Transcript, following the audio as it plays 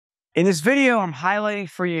In this video, I'm highlighting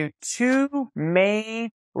for you two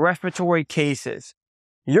main respiratory cases.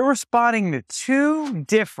 You're responding to two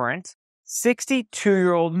different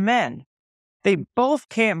 62-year-old men. They both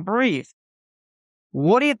can't breathe.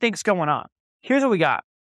 What do you think's going on? Here's what we got.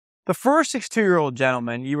 The first 62-year-old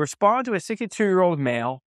gentleman, you respond to a 62-year-old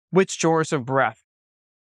male with shortness of breath.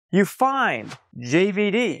 You find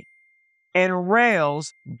JVD and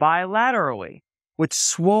Rales bilaterally with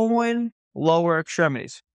swollen lower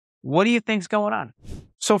extremities. What do you think's going on?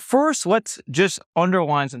 So first, let's just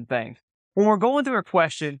underline some things. When we're going through a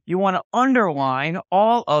question, you want to underline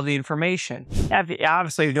all of the information.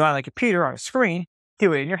 Obviously, if you're doing it on a computer or on a screen,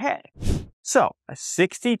 do it in your head. So, a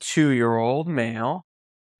 62-year-old male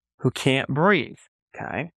who can't breathe,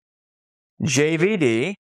 okay?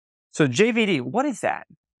 JVD. So JVD, what is that?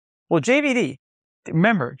 Well, JVD,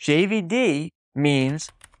 remember, JVD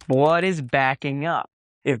means blood is backing up.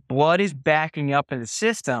 If blood is backing up in the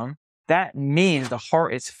system, that means the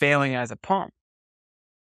heart is failing as a pump,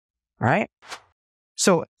 right?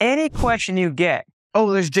 So any question you get,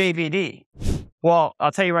 oh, there's JVD. Well,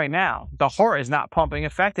 I'll tell you right now, the heart is not pumping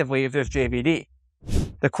effectively if there's JVD.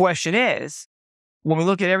 The question is, when we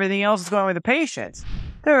look at everything else that's going on with the patient,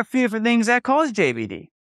 there are a few different things that cause JVD,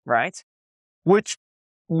 right? What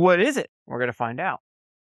is it? We're going to find out.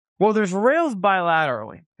 Well, there's Rales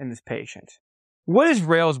bilaterally in this patient. What is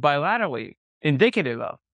Rales bilaterally indicative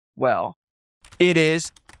of? Well, it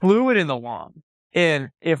is fluid in the lung. And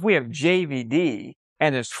if we have JVD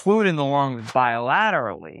and there's fluid in the lungs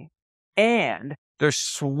bilaterally, and there's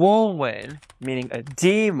swollen, meaning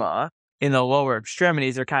edema, in the lower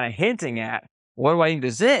extremities, they're kind of hinting at, what do I think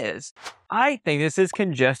this is? I think this is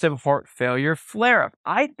congestive heart failure flare-up.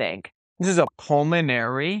 I think this is a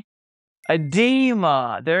pulmonary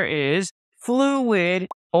edema. There is fluid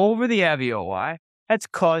over the alveoli that's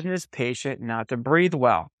causing this patient not to breathe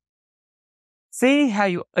well. See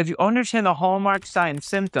how if you understand the hallmark signs and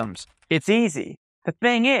symptoms, it's easy. The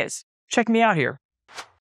thing is, check me out here.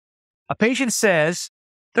 A patient says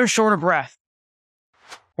they're short of breath.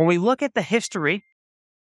 When we look at the history,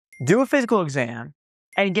 do a physical exam,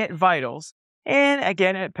 and get vitals, and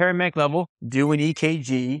again, at paramedic level, do an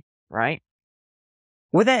EKG, right?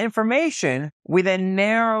 With that information, we then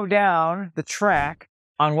narrow down the track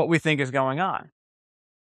on what we think is going on.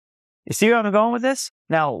 You see where I'm going with this?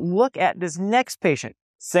 Now look at this next patient.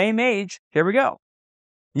 Same age. Here we go.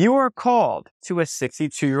 You are called to a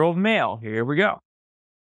 62-year-old male. Here we go.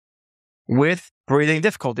 With breathing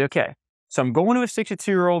difficulty. Okay. So I'm going to a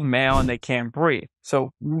 62-year-old male and they can't breathe.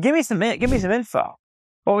 So give me some info.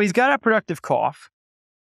 Well, he's got a productive cough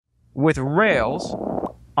with Rales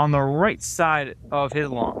on the right side of his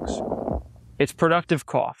lungs. It's productive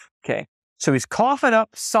cough. Okay. So he's coughing up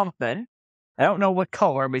something. I don't know what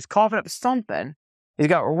color, but he's coughing up something. He's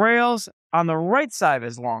got Rales on the right side of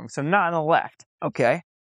his lungs, so not on the left. Okay.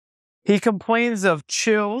 He complains of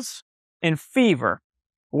chills and fever.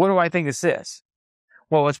 What do I think this is?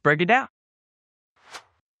 Well, let's break it down.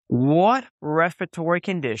 What respiratory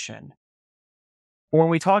condition, when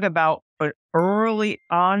we talk about an early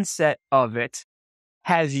onset of it,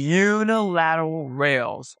 has unilateral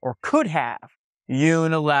Rales or could have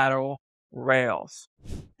unilateral Rales?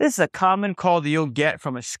 This is a common call that you'll get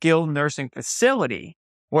from a skilled nursing facility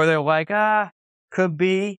where they're like, could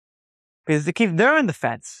be, because they're on the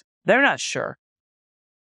fence. They're not sure.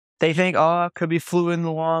 They think, could be fluid in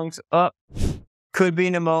the lungs, could be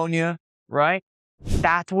pneumonia, right?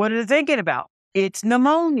 That's what they're thinking about. It's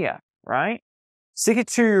pneumonia, right?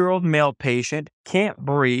 62-year-old male patient, can't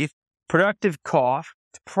breathe, productive cough,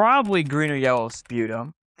 probably green or yellow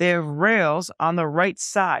sputum. They have Rales on the right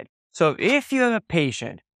side. So if you have a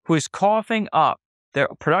patient who is coughing up their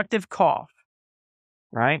productive cough,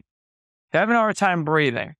 right? They're having a hard time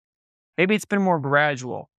breathing. Maybe it's been more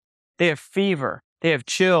gradual. They have fever. They have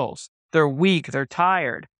chills. They're weak. They're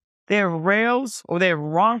tired. They have Rales or they have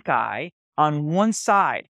rhonchi on one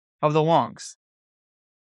side of the lungs.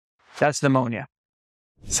 That's pneumonia.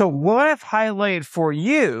 So what I've highlighted for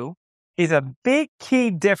you is a big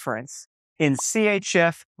key difference in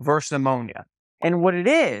CHF versus pneumonia. And what it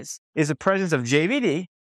is the presence of JVD,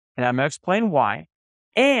 and I'm going to explain why,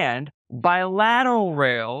 and bilateral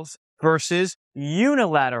Rales versus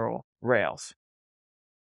unilateral Rales,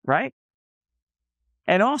 right?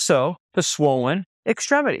 And also the swollen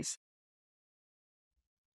extremities.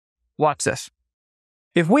 Watch this.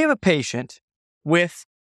 If we have a patient with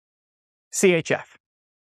CHF,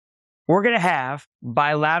 we're going to have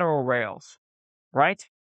bilateral Rales, right?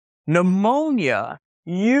 Pneumonia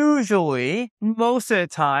usually, most of the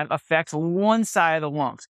time, affects one side of the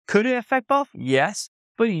lungs. Could it affect both? Yes.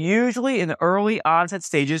 but usually in the early onset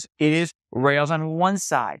stages, it is Rales on one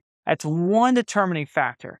side. That's one determining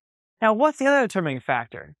factor. Now, what's the other determining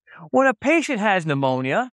factor? When a patient has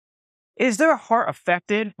pneumonia, is their heart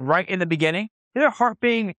affected right in the beginning? Is their heart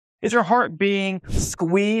being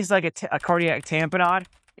squeezed like a cardiac tamponade?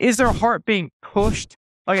 Is their heart being pushed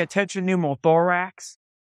like a tension pneumothorax?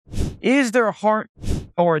 Is their heart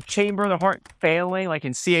or a chamber of the heart failing like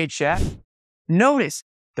in CHF? Notice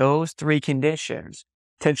those three conditions,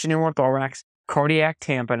 tension pneumothorax, cardiac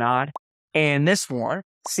tamponade, and this one,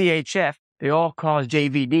 CHF, they all cause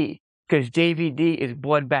JVD because JVD is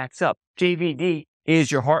blood backs up. JVD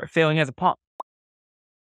is your heart failing as a pump.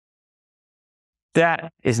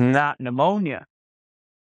 That is not pneumonia.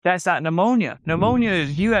 That's not pneumonia. Pneumonia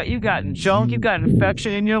is you've got junk, you've got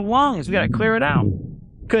infection in your lungs. We got to clear it out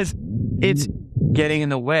because it's getting in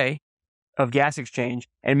the way of gas exchange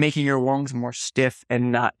and making your lungs more stiff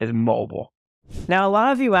and not as mobile. Now, a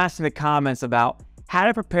lot of you asked in the comments about how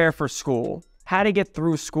to prepare for school, how to get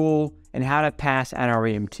through school, and how to pass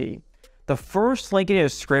NREMT. The first link in the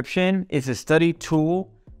description is a study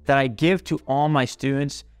tool that I give to all my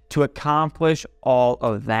students to accomplish all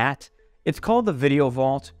of that. It's called the Video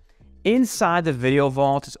Vault. Inside the Video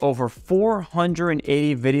Vault is over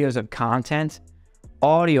 480 videos of content,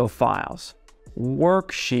 audio files,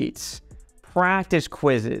 worksheets, practice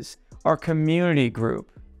quizzes, our community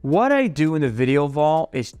group. What I do in the Video Vault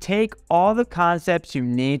is take all the concepts you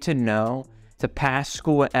need to know to pass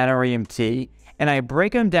school at NREMT, and I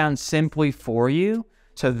break them down simply for you,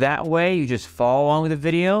 so that way you just follow along with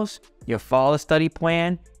the videos, you follow the study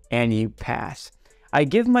plan, and you pass. I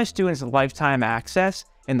give my students lifetime access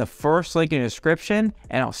in the first link in the description,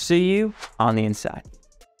 and I'll see you on the inside.